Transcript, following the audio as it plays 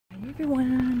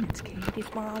everyone, it's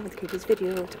Katie's mom with Katie's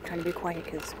video. I'm trying to be quiet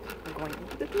because I'm going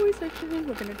into the toy section.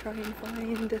 We're going to try and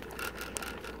find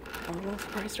our little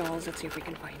surprise dolls. Let's see if we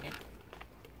can find it.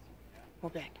 We're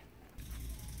back.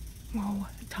 Whoa,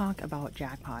 talk about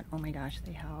jackpot. Oh my gosh,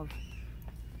 they have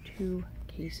 2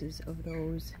 cases of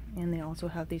those, and they also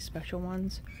have these special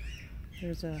ones.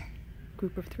 There's a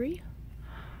group of 3,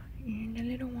 and the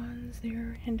little ones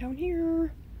there, and down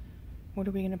here. What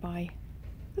are we going to buy?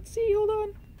 Let's see, hold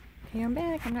on. Okay, I'm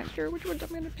back. I'm not sure which ones I'm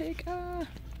going to pick.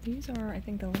 These are, I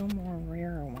think, the little more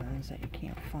rare ones that you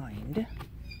can't find.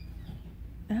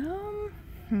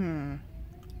 I'm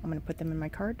going to put them in my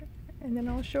cart, and then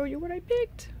I'll show you what I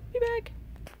picked. Be back.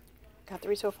 Got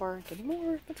 3 so far. Getting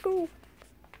more. Let's go.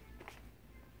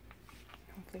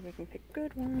 Hopefully we can pick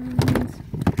good ones.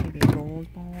 Maybe a gold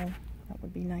ball. That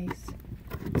would be nice.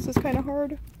 This is kind of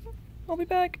hard. I'll be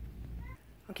back.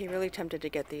 Okay, really tempted to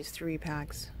get these 3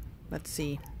 packs. Let's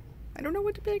see. I don't know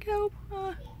what to pick. Help.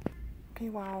 Okay,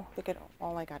 wow. Look at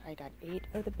all I got. I got 8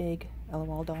 of the big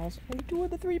LOL dolls and 2 of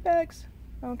the 3 packs.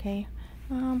 Okay.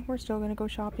 We're still gonna go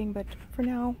shopping, but for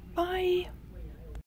now, bye.